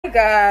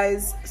Alright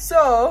guys,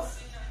 so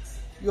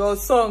your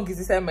song is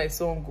inside my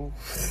song. Go.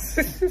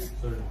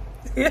 Sorry.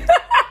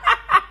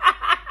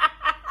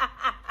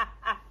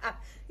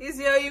 It's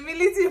your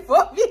humility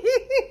for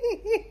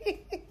me.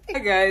 Hi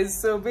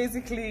guys, so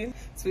basically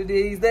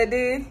today is the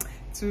day.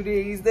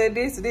 Today is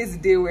the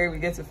day where we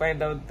get to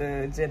find out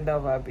the gender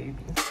of our baby.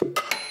 Wish me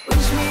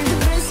the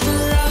best of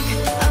luck.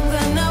 I'm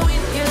gonna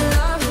win your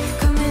love.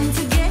 Coming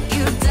to get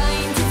you,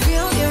 dying to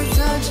feel your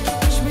touch.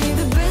 Wish me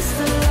the best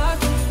of luck.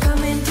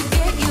 Coming to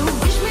get you.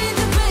 Wish me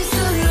the best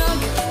of luck.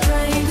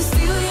 Trying to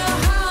steal your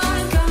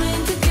heart.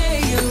 Coming to get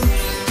you.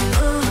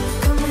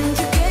 Coming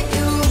to get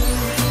you.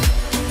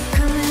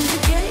 Coming to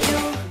get you.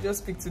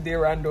 Just pick today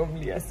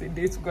randomly as a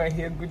day to go and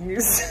hear good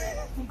news.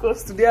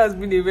 Because today has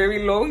been a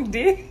very long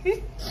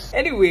day.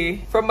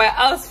 Anyway, from my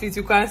outfit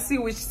you can see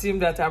which team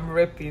that I'm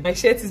repping. My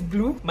shirt is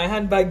blue, my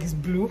handbag is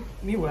blue.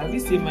 Meanwhile, have you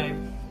seen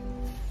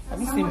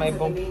my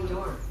bump?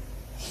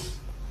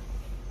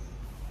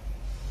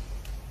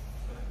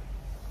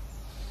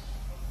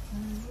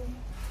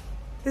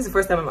 This is the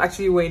first time I'm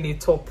actually wearing a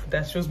top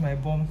that shows my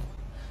bump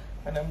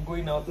and I'm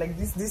going out. Like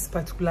this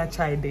particular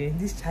child there,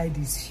 this child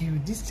is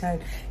huge. This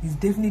child is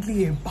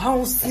definitely a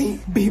bouncy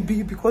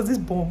baby because this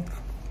bump.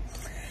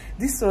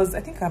 This was, I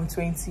think I'm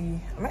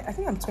 20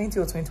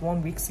 or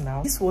 21 weeks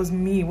now. This was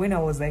me when I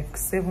was like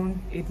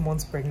 7-8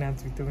 months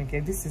pregnant with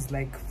Tomike. This is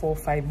like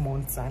 4-5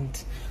 months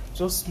and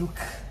just look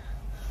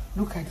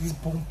at this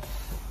bump.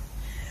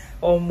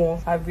 Or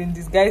more. I've been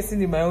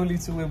disguising in my own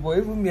little way, but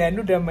even me, I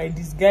know that my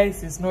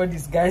disguise is not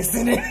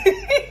disguising.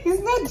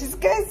 It's not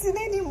disguising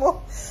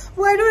anymore.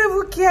 But I don't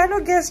even care. I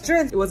don't get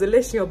strength. It was a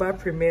Leshin Oba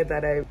premiere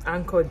that I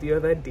anchored the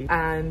other day,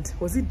 and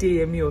was it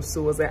DME or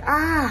so? Was like,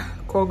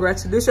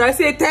 congratulations. I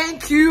say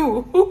thank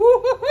you.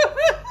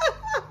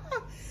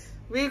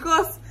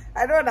 Because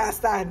I don't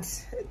understand.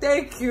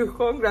 Thank you.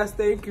 Congrats.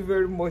 Thank you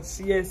very much.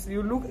 Yes,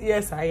 you look.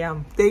 Yes, I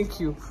am. Thank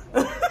you.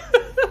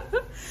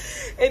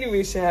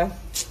 Anyway, Sha,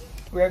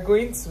 we are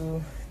going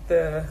to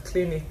the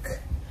clinic,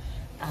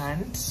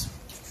 and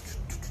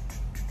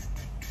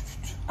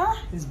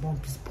this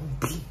bump is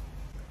bumpy.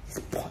 It's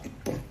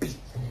bumpy.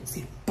 It's a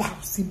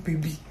bouncing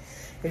baby.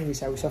 Anyway,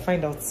 we shall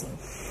find out soon.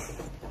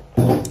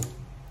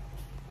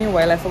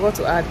 Meanwhile, I forgot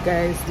to add,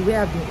 guys, the way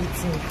I've been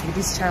eating with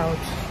this child.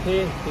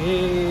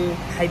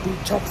 I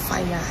did chop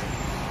fire.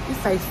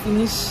 If I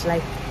finish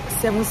like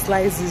 7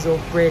 slices of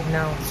bread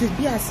now, it would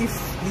be as if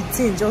the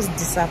thing just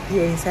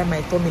disappear inside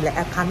my tummy. Like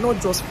I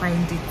cannot just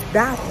find it.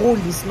 That hole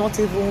is not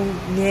even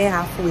near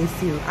halfway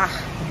filled.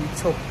 The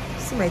chop.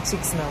 See my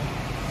cheeks now.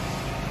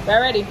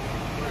 They're ready.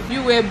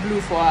 You wear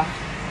blue for her.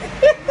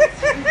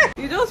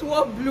 You just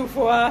wore blue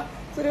for her.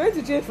 So they went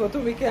to change for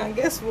Tomike, and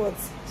guess what?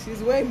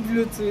 She's wearing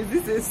blue too. Is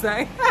this a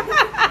sign?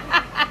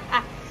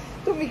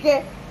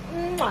 Tomike,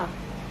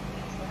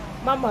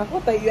 Mama,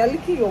 what are you?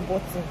 Licking your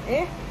bottom,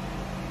 eh?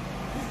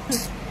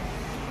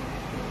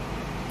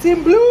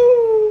 Team blue.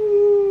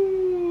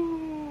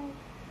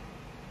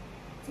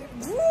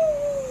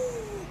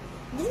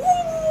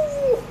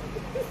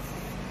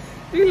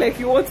 Feel like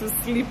you want to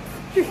sleep.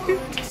 Would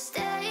you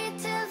stay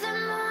till the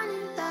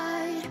morning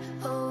light,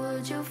 or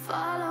would you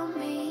follow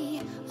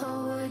me,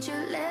 or would you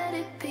let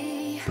it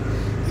be?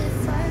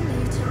 If I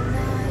leave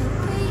tonight,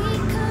 we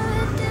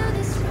could do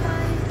this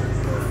right.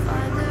 We'll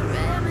find the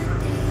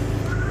remedy.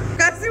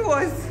 Cassie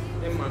was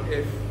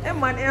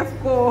M and F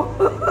go.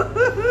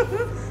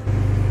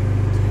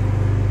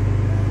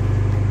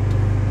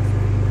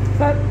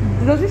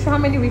 Does it show how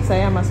many weeks I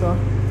am as well?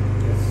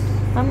 Yes.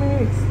 How many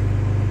weeks?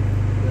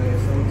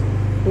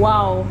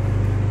 Wow.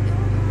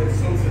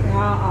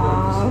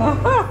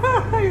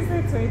 You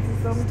said 20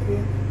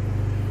 something.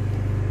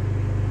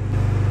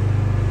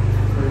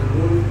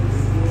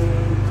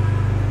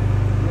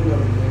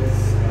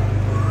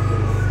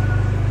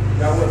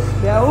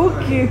 They're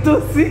okay to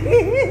see.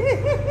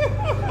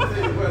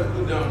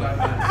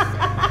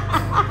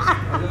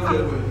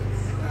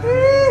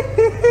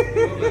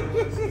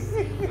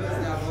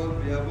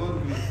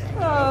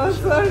 Oh,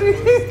 sorry.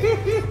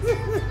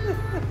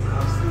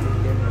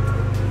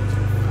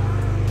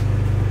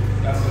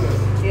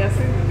 Yes,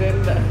 it's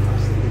gender.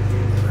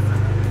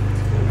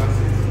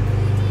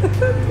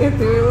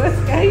 What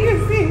can you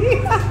see?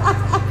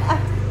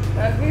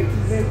 I'm going to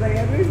say that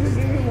you're going to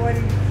give me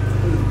money.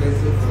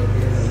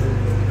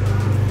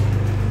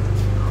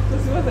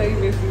 So what are you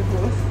waiting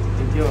for?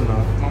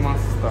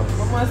 Mama's sister.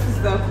 Mama's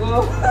sister, go.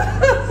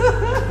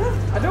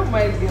 I don't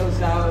mind girls,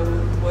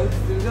 but it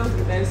will just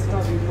be nice to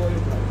have a boy.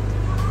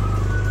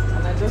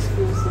 And I just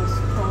feel so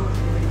strong.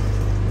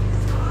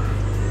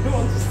 You don't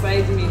want to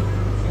side me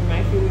in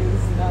my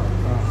feelings now.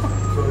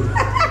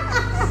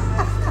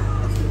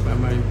 Keep my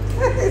mind.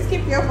 Let's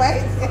keep your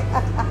mind.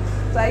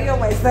 So are you on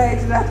my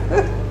side now?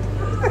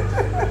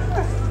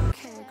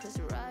 Cause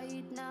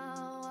right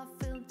now I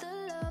feel the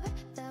love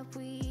that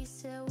we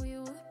said we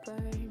would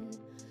burn.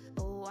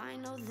 Oh, I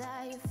know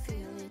that you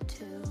feel it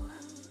too.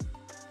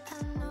 I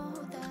know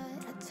that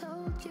I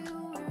told you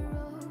we're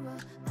over.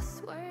 I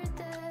swear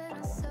that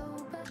I'm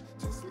sober.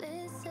 Just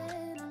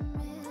listen, I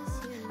miss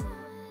you.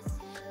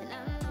 And I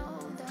know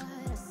that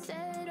I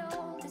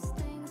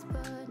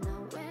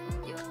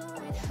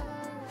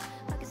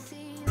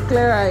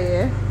clearer,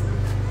 yeah?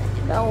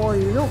 That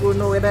one, you don't go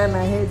know whether na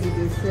head you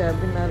dey see or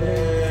na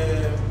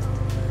leg.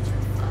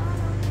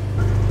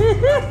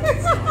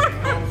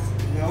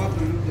 I want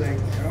to look like,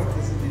 I want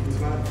to see the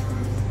mouth.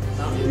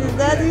 Is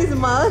that his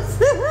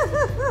mouth?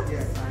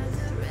 Yeah.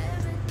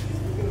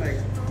 Looking like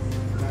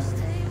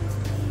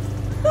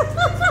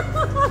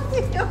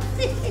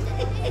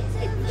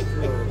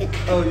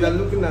oh, you are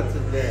looking at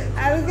it there.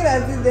 I'm looking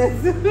at it there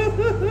too.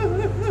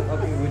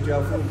 Okay, with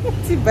your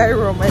phone. See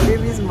Byron, my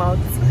baby's mouth.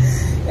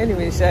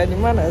 Anyway, Sha, the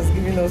man has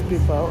given us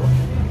paper.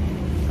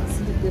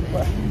 See the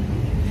paper.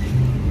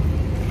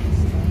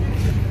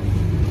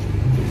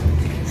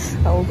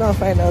 I will go and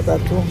find out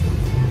at home.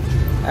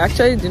 I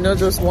actually do not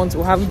just want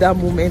to have that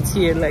moment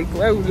here. Like,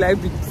 why would I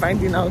be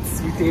finding out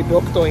with a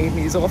doctor in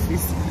his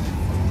office?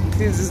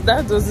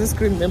 That doesn't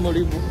scream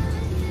memorable.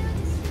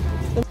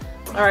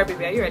 Alright,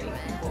 baby, are you ready?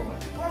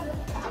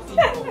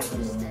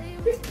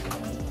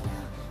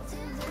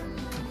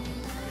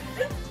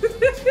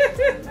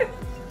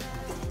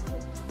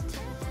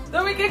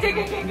 Don't we get.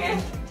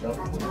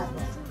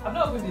 I'm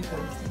not opening this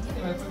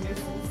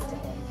one.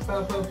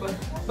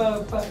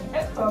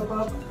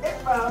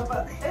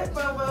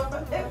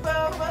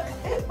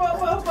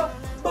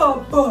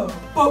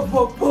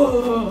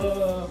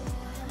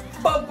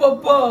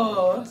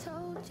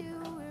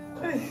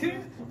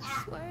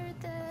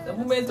 The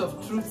moment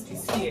of truth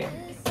is here.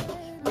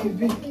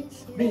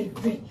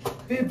 Baby.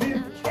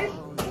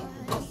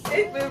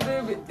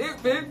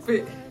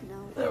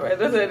 Alright,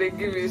 that's how they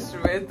give me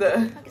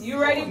instrumental.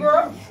 You ready,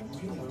 bro?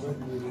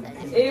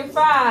 In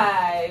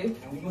 5.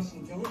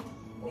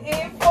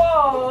 In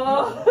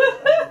 4.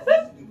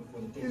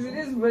 Is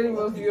this very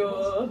of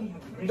your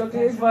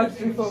chocolate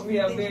factory for me?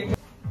 I beg.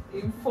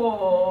 In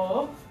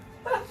 4.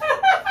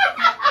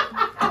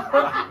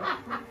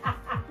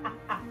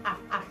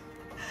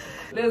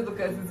 Let's look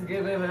at it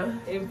together now.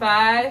 In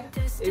 5,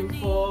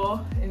 in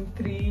 4, in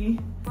 3,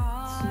 2,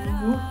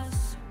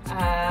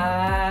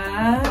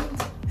 and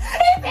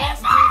in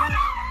 5!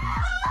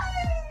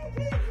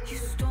 You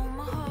stole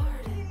my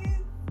heart.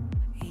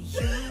 You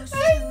used to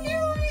be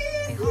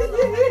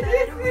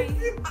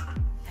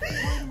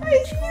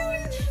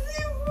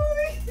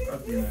I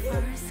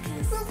first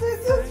kiss,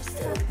 first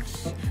touch.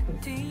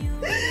 Do you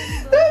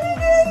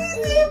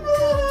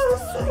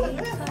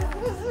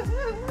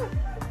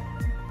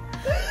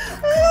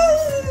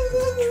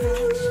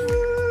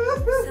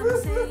some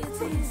say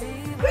it's easy,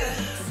 but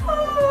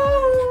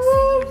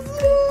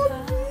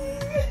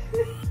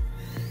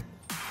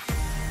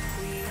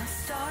we are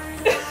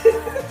stardust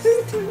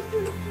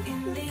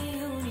in the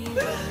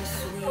universe.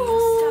 We are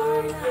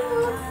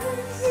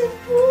stardust.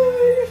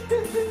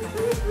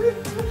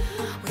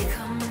 We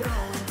come and go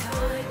in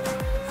time.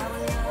 Our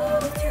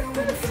love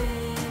through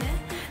infinity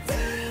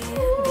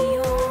and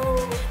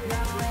beyond.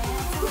 Now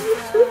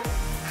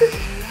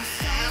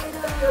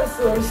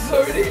I'm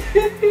sorry.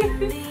 in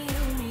the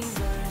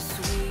universe,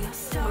 we are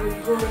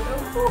stardust.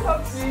 I'm so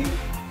happy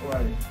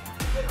Why?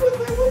 because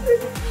I wanted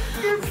to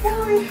get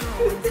boy.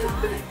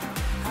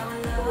 Our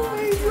Oh love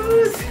my through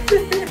God.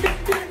 infinity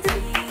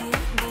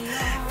and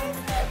beyond.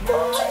 Oh,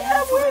 I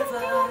have one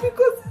now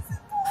because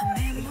A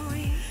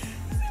memory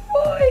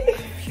boy,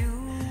 of you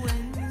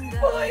and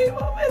boy,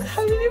 mom is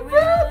having a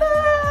brother.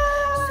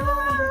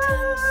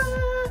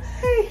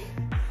 Hey,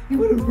 you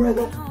want a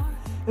brother?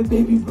 A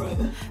baby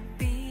brother?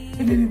 A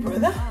baby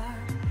brother?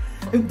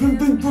 A boo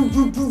boo boo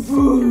boo boo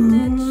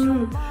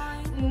boo.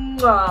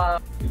 Mwah.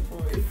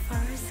 Boy.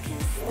 first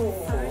kiss, Oh.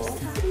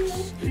 first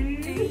touch. Do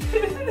you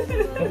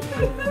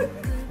remember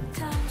good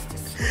times to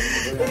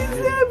spend?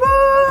 He's a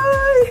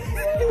boy.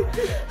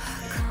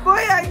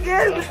 Boy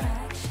again.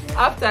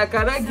 After I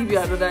cannot give you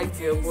another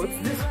girl, but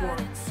this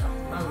one.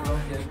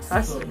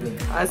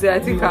 I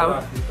think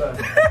I'm.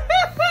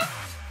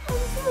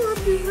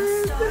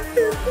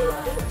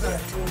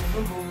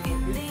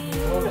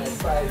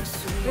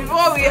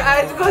 Before we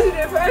had to go to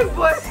the first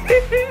boy.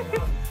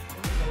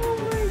 Oh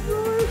my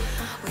God.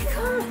 We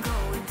come and go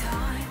in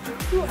time. I'm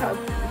so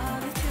happy.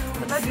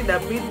 Another thing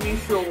that made me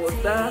sure was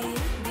that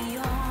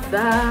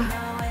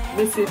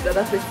message that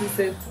person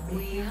sent to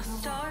me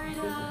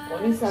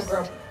on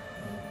Instagram.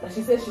 That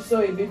she said she saw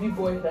a baby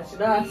boy, that she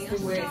now asked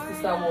him where his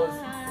sister was.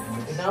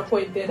 And now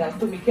pointed and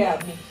told me care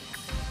of me.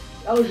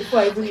 That was before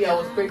I even knew I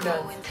was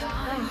pregnant.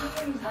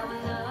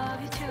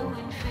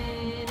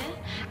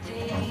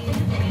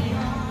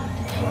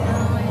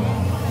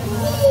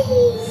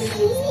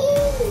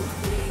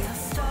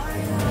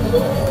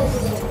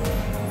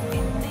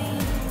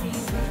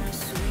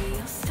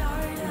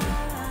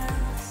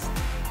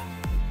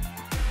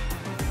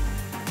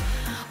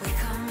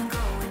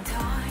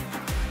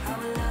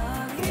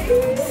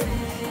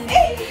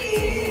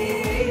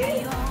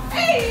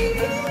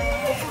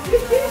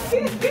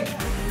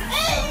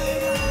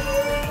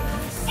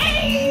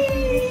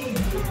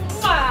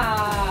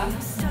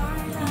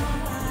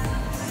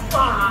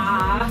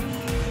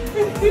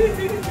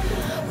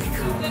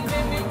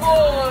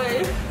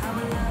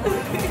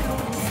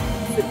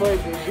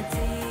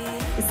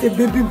 It's a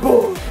baby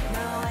boy.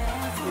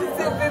 It's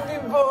a baby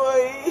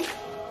boy.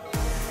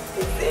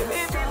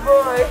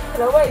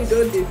 Now why you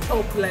don't dey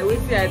talk like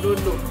wetin I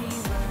don't know?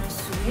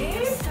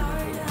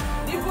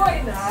 The boy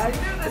now,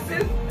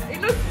 you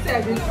know say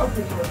I dey chop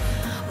it.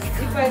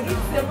 If I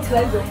eat 7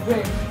 slices of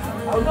bread,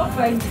 I will not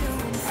find it.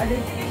 And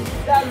then finish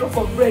that loaf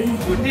of bread in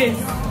 2 days.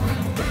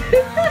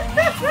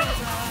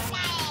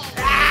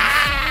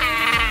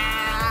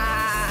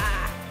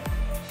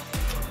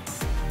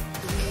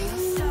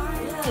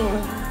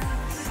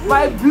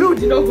 My blue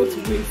did not go to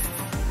waste.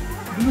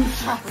 Blue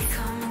shark,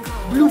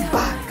 blue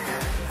bag.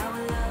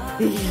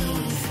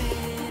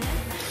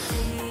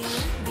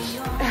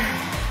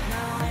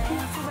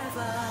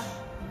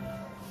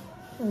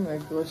 Oh my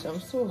gosh,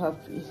 I'm so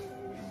happy.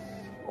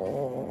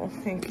 Oh,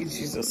 thank you,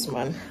 Jesus,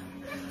 man.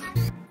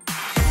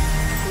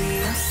 We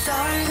are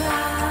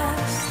stardust.